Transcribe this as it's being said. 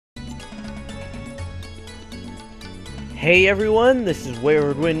Hey everyone, this is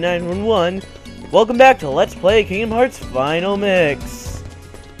WaywardWin911. Welcome back to Let's Play Kingdom Hearts Final Mix.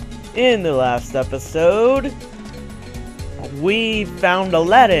 In the last episode, we found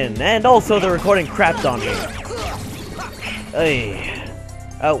Aladdin, and also the recording crapped on me. Hey.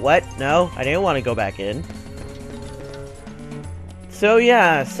 Oh, what? No, I didn't want to go back in. So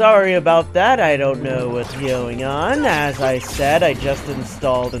yeah, sorry about that, I don't know what's going on. As I said, I just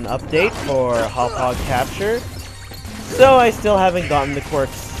installed an update for Hop Hog Capture. So I still haven't gotten the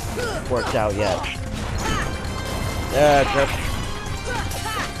quirks worked out yet. Crap.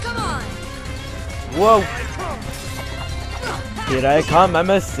 Whoa! Here I come, I'm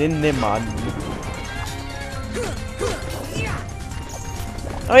a cinnamon.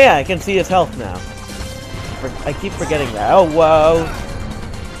 Oh yeah, I can see his health now. I keep forgetting that. Oh, whoa!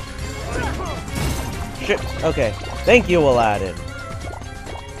 Shit, okay. Thank you, Aladdin.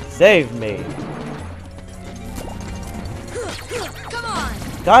 Save me.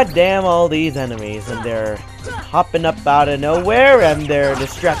 God damn all these enemies, and they're hopping up out of nowhere, and they're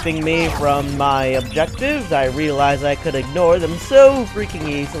distracting me from my objectives. I realize I could ignore them so freaking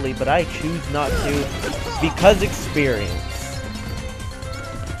easily, but I choose not to, because experience.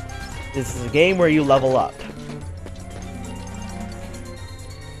 This is a game where you level up.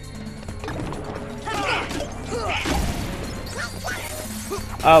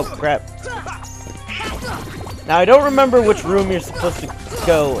 Oh, crap. Now, I don't remember which room you're supposed to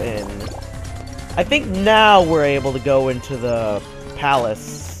go in. I think now we're able to go into the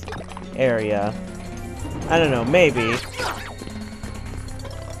palace area. I don't know, maybe.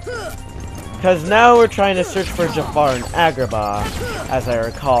 Because now we're trying to search for Jafar and Agrabah, as I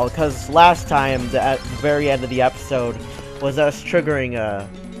recall. Because last time, at the very end of the episode, was us triggering a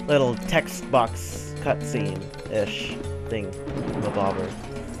little text box cutscene-ish thing. The bobber.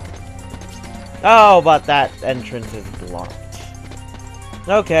 Oh, but that entrance is blocked.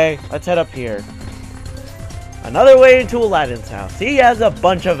 Okay, let's head up here. Another way into Aladdin's house. He has a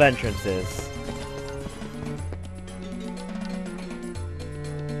bunch of entrances.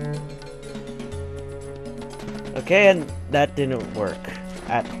 Okay, and that didn't work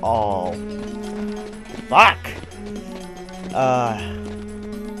at all. Fuck!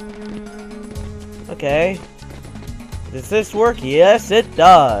 Okay. Does this work? Yes, it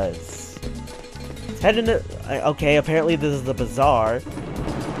does. Head into... Okay, apparently this is the bazaar.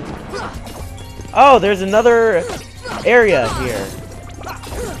 Oh, there's another area here.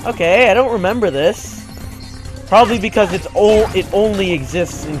 Okay, I don't remember this. Probably because it only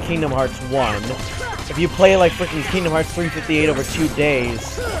exists in Kingdom Hearts 1. If you play like freaking Kingdom Hearts 358 over 2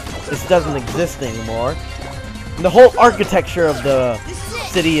 days, this doesn't exist anymore. And the whole architecture of the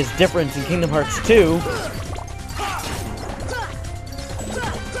city is different in Kingdom Hearts 2.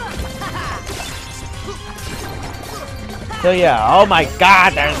 So yeah, oh my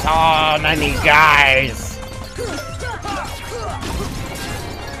god, there's so many guys!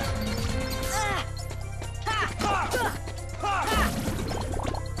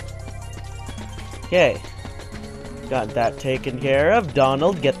 Okay. Got that taken care of.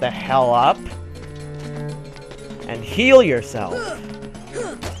 Donald, get the hell up. And heal yourself.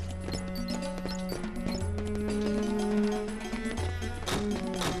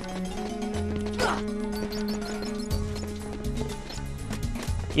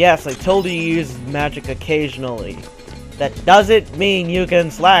 Yes, I told you to use magic occasionally. That doesn't mean you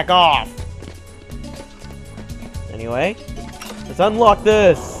can slack off! Anyway, let's unlock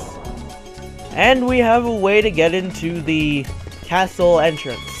this! And we have a way to get into the castle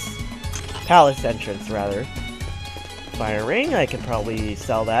entrance. Palace entrance, rather. Fire ring, I could probably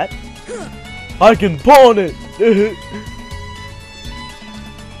sell that. I can pawn it!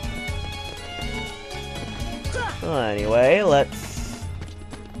 Well, anyway, let's...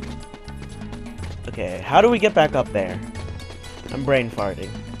 Okay, how do we get back up there? I'm brain farting.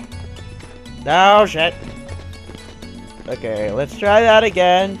 Oh, shit. Okay, let's try that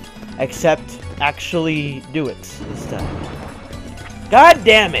again. Except, actually do it this time. God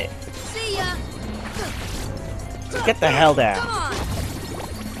damn it! See ya. Get the hell down.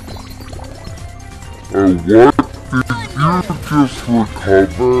 What? Did you just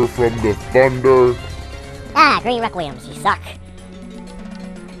recover from the thunder? Ah, Green Requiems, you suck.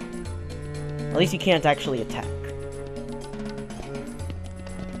 At least you can't actually attack.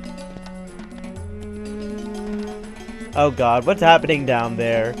 Oh god, what's happening down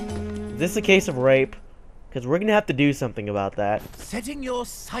there? Is this a case of rape? Because we're gonna have to do something about that. Setting your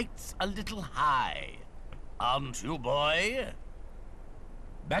sights a little high, aren't you, boy?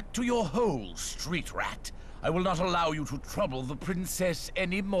 Back to your hole, street rat. I will not allow you to trouble the princess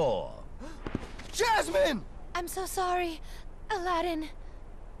anymore. Jasmine! I'm so sorry, Aladdin.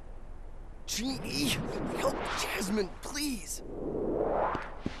 Genie, help Jasmine, please.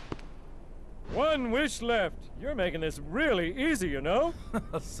 One wish left. You're making this really easy, you know?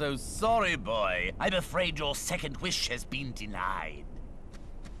 So sorry, boy. I'm afraid your second wish has been denied.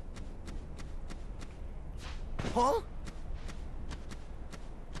 Huh?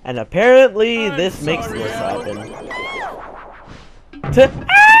 And apparently I'm this makes sorry, this Al. happen.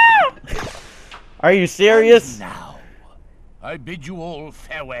 Are you serious? And now, I bid you all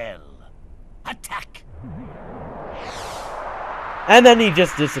farewell. Attack! And then he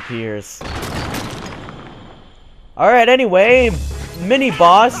just disappears. Alright, anyway,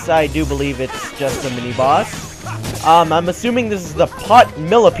 mini-boss. I do believe it's just a mini-boss. I'm assuming this is the pot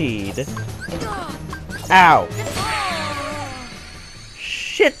millipede. Ow.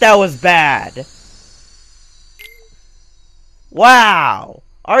 Shit, that was bad. Wow.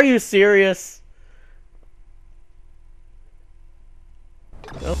 Are you serious?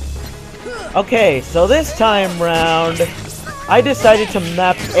 Okay, so this time round, I decided to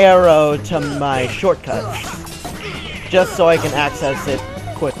map Arrow to my shortcuts. Just so I can access it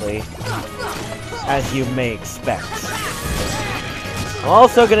quickly. As you may expect. I'm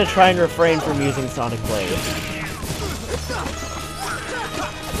also gonna try and refrain from using Sonic Blade.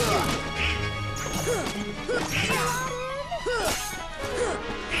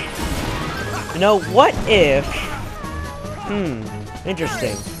 You know, what if...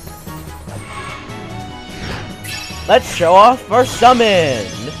 interesting. Let's show off our summon!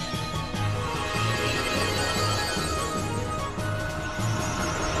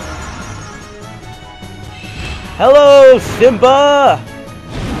 Hello, Simba!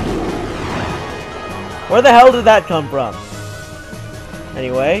 Where the hell did that come from?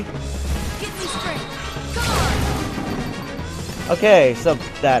 Anyway. Get me straight. Come on. Okay, so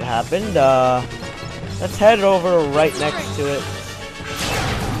that happened. Let's head over right next to it.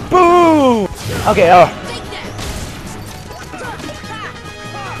 Boom! Okay, Take that.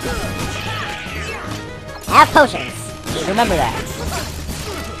 Have potions. Please remember that.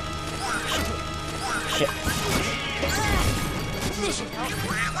 shit. This should help.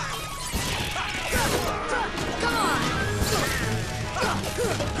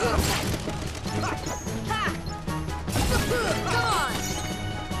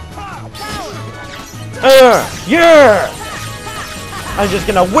 Yeah! I'm just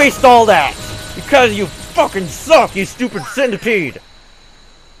gonna waste all that! Because you fucking suck, you stupid centipede!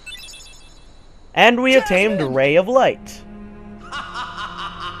 And we attained Ray of Light.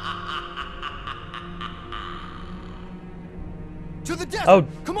 To the desert. Oh,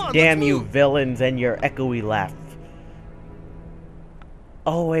 Come on, damn let's you move. villains and your echoey laugh.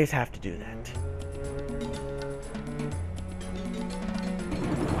 Always have to do that.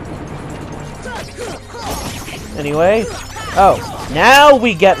 Anyway, oh, now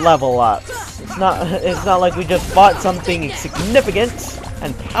we get level ups. It's not like we just fought something significant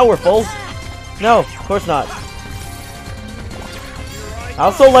and powerful. No, of course not. I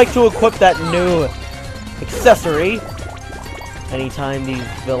also like to equip that new accessory anytime these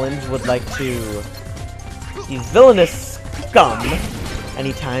villains would like to... These villainous scum,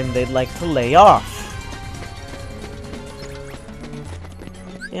 anytime they'd like to lay off.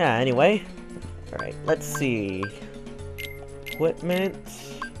 Yeah, anyway. Alright, let's see. Equipment.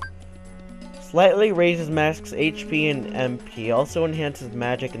 Slightly raises Max's HP and MP. Also enhances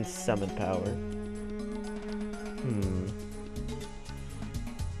magic and summon power.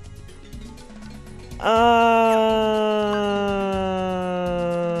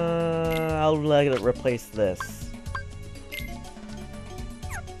 I'll let it replace this.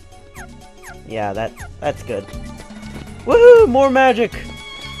 Yeah, that's good. Woohoo! More magic!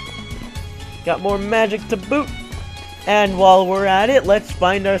 Got more magic to boot! And while we're at it, let's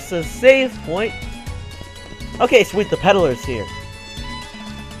find us a save point. Okay, sweet, the peddler's here.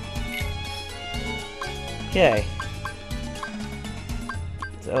 Okay.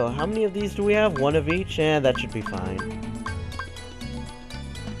 So, how many of these do we have? One of each? And that should be fine.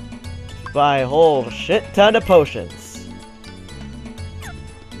 Buy a whole shit ton of potions.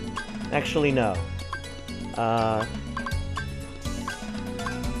 Actually, no.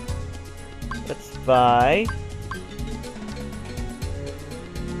 Let's buy...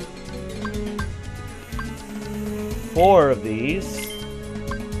 4 of these.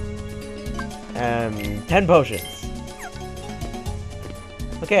 And 10 potions.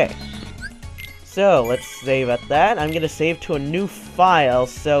 Okay. So, let's save at that. I'm gonna save to a new file,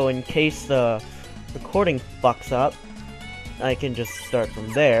 so in case the recording fucks up, I can just start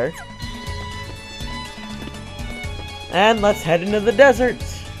from there. And let's head into the desert.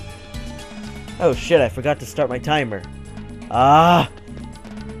 Oh shit, I forgot to start my timer. Ah.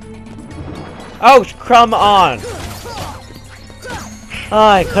 Oh, come on!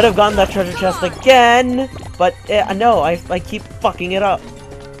 I could have gotten that treasure chest again, but no, I keep fucking it up.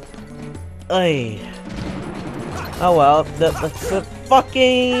 Ay. Oh well, that's the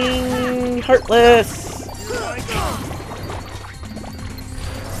fucking Heartless!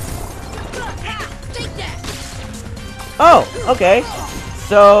 Oh, okay.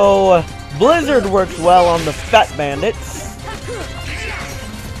 So, Blizzard works well on the Fat Bandits.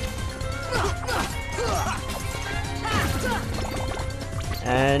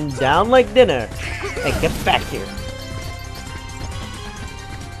 And down like dinner. Hey, get back here.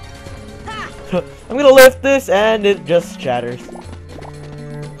 I'm gonna lift this and it just shatters.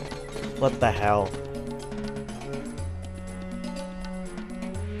 What the hell?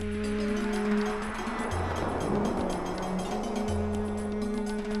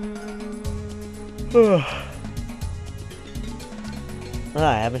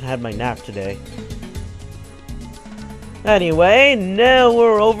 I haven't had my nap today. Anyway, now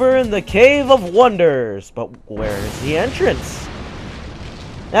we're over in the Cave of Wonders. But where is the entrance?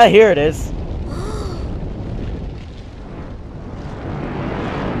 Ah, here it is.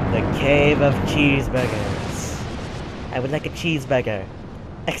 The Cave of Cheeseburgers. I would like a cheeseburger.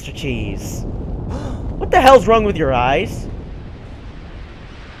 Extra cheese. What the hell's wrong with your eyes?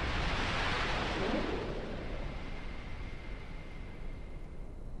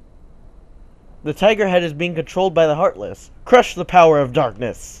 The tiger head is being controlled by the Heartless. Crush the power of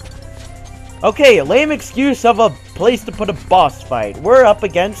darkness. Okay, a lame excuse of a place to put a boss fight. We're up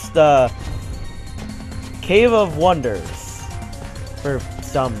against the Cave of Wonders. For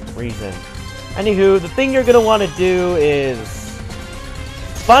some reason. Anywho, the thing you're gonna want to do is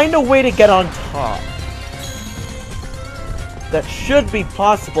find a way to get on top. That should be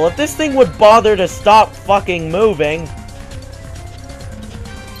possible. If this thing would bother to stop fucking moving.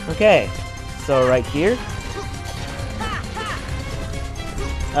 Okay. So right here.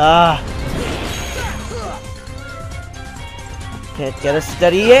 Can't get a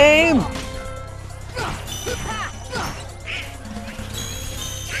steady aim.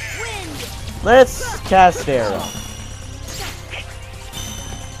 Let's cast arrow.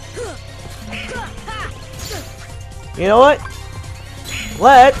 You know what?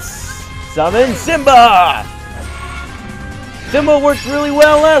 Let's summon Simba! Simba worked really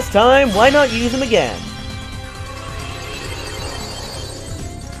well last time, why not use him again?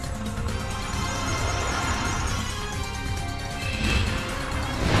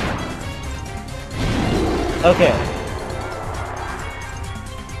 Okay.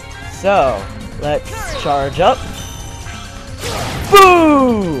 So, let's charge up.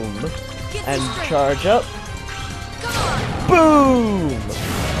 Boom! And charge up. Boom!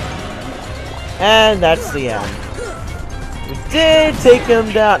 And that's the end. We did take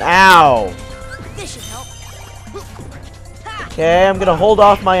him down. Ow! This should help. Okay, I'm gonna hold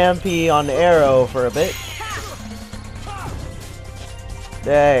off my MP on arrow for a bit.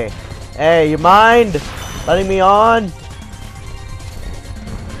 Hey. Hey, you mind letting me on?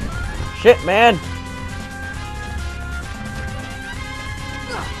 Shit, man.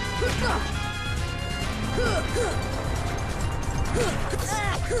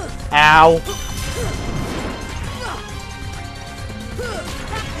 Ow.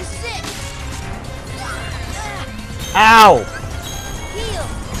 This is it. Ow. Heal.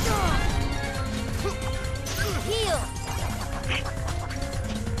 Heal.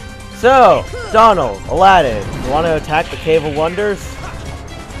 So, Donald, Aladdin, you want to attack the Cave of Wonders?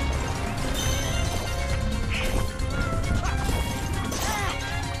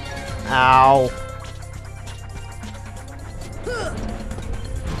 Ow.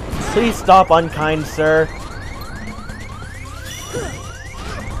 Please stop, unkind sir.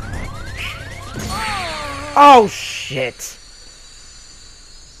 Oh, shit.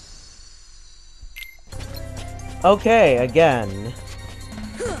 Okay, again.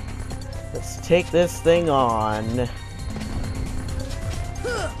 Let's take this thing on.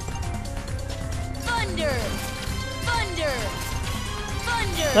 Thunder. Thunder.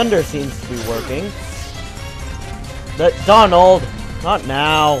 Thunder. Thunder seems to be working. Donald! Not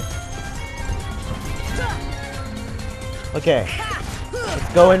now. Okay.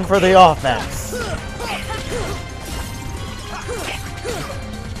 Let's go in for the offense.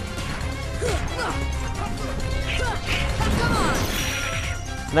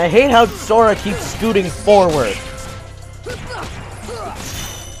 And I hate how Sora keeps scooting forward.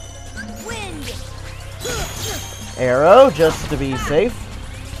 Wind. Arrow, just to be safe.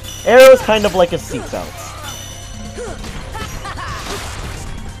 Arrow's kind of like a seatbelt.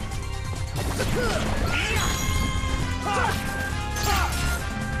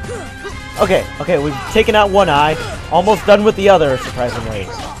 Okay, we've taken out one eye. Almost done with the other, surprisingly.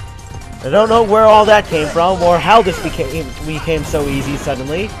 I don't know where all that came from, or how this became so easy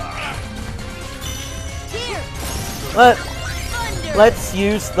suddenly. Here. Let's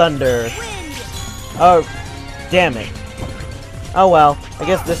use thunder. Wind. Oh, damn it. Oh well, I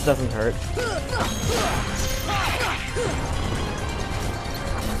guess this doesn't hurt.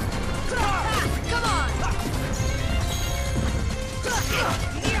 Come on.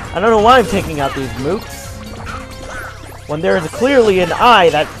 I don't know why I'm taking out these mooks, when there is clearly an eye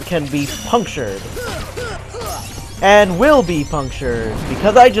that can be punctured. And will be punctured,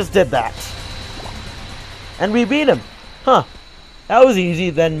 because I just did that. And we beat him. Huh. That was easy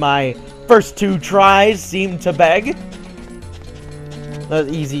than my first 2 tries seemed to beg. That was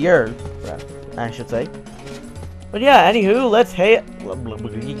easier, I should say. But yeah, anywho, let's head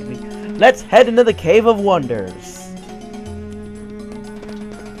into the Cave of Wonders.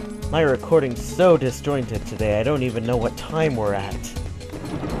 My recording's so disjointed today, I don't even know what time we're at.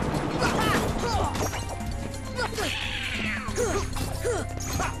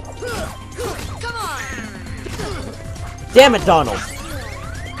 Come on. Damn it, Donald!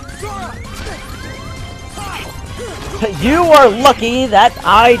 You are lucky that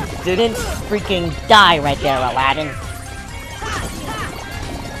I didn't Freaking die right there, Aladdin.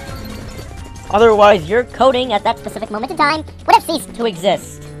 Otherwise, your coding at that specific moment in time would have ceased to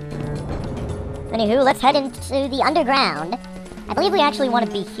exist. Anywho, let's head into the underground. I believe we actually want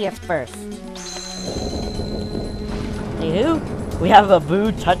to be here first. Anywho, we have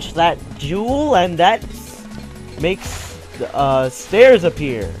Abu touch that jewel, and that makes stairs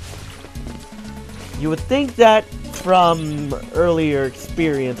appear. You would think that from earlier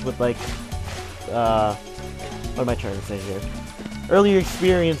experience with, like, what am I trying to say here? Earlier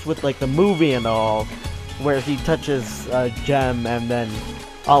experience with, like, the movie and all, where he touches a gem and then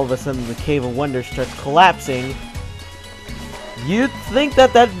all of a sudden the Cave of Wonders starts collapsing. You'd think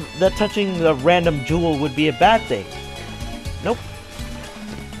that touching the random jewel would be a bad thing. Nope.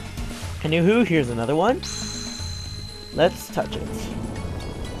 Anywho, here's another one. Let's touch it.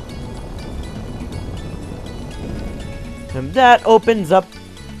 And that opens up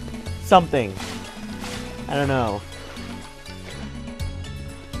something. I don't know.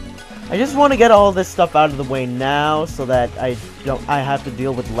 I just want to get all this stuff out of the way now so that I have to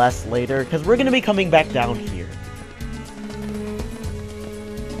deal with less later, because we're going to be coming back down here.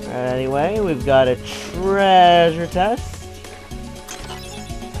 Anyway, we've got a treasure test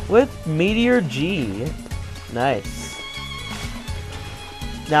with Meteor G. Nice.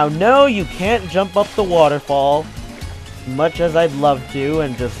 Now, no, you can't jump up the waterfall, much as I'd love to,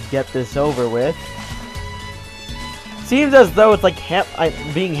 and just get this over with. Seems as though it's like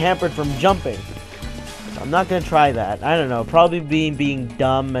being hampered from jumping. I'm not gonna try that. I don't know, probably being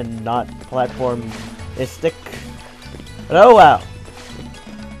dumb and not platformistic. But oh well.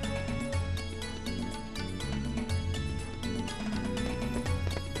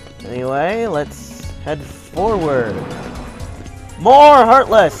 Anyway, let's head forward. More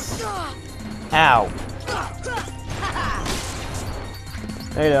Heartless! Ow.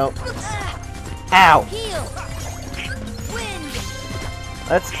 There you go. Ow! Heal. Wind.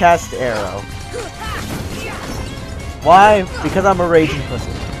 Let's cast Arrow. Why? Because I'm a raging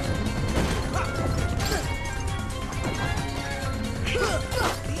pussy.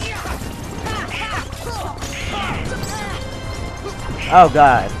 Oh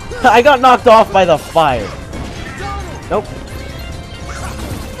god. I got knocked off by the fire. Nope.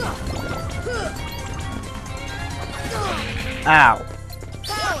 Ow.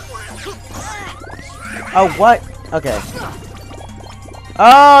 Oh, what? Okay.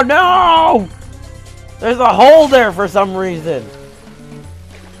 Oh, no! There's a hole there for some reason.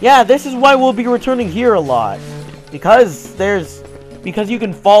 Yeah, this is why we'll be returning here a lot. Because you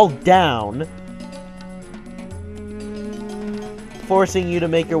can fall down, forcing you to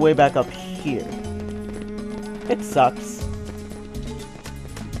make your way back up here. It sucks.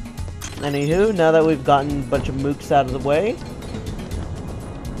 Anywho, now that we've gotten a bunch of mooks out of the way.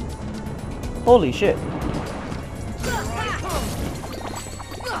 Holy shit.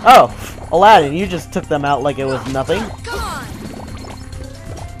 Oh, Aladdin, you just took them out like it was nothing.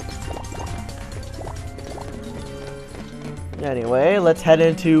 Anyway, let's head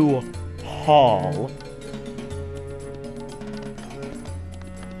into Hall.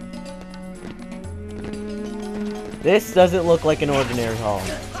 This doesn't look like an ordinary hall.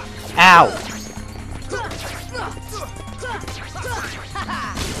 Ow!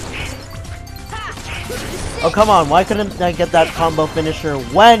 Oh, come on, why couldn't I get that combo finisher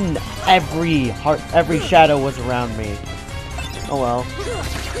when every shadow was around me? Oh well.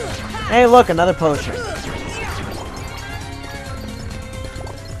 Hey, look, another potion.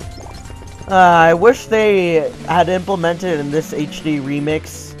 I wish they had implemented in this HD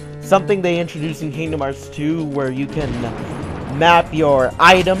remix something they introduced in Kingdom Hearts 2 where you can map your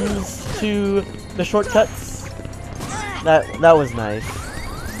items to the shortcuts. That was nice.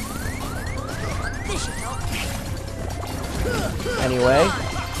 Anyway.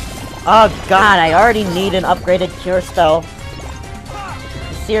 Oh god, I already need an upgraded cure spell.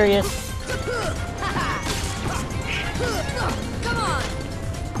 Serious? Come on.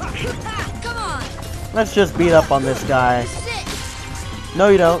 Come on. Let's just beat up on this guy. No,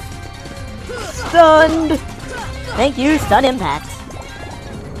 you don't. Stunned! Thank you, Stun Impact.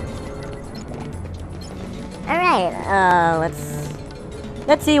 Alright,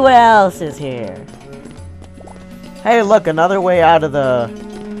 let's see what else is here. Hey, look, another way out of the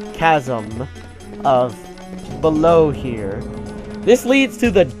chasm of below here. This leads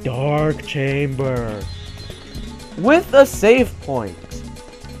to the Dark Chamber with a save point,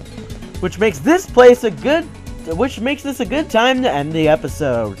 which makes this a good time to end the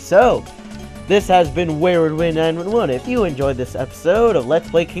episode. So, this has been Wayward911. If you enjoyed this episode of Let's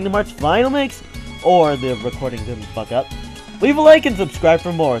Play Kingdom Hearts Final Mix, or the recording didn't fuck up, leave a like and subscribe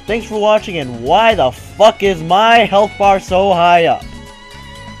for more. Thanks for watching, and why the fuck is my health bar so high up?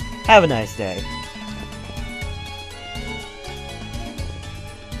 Have a nice day.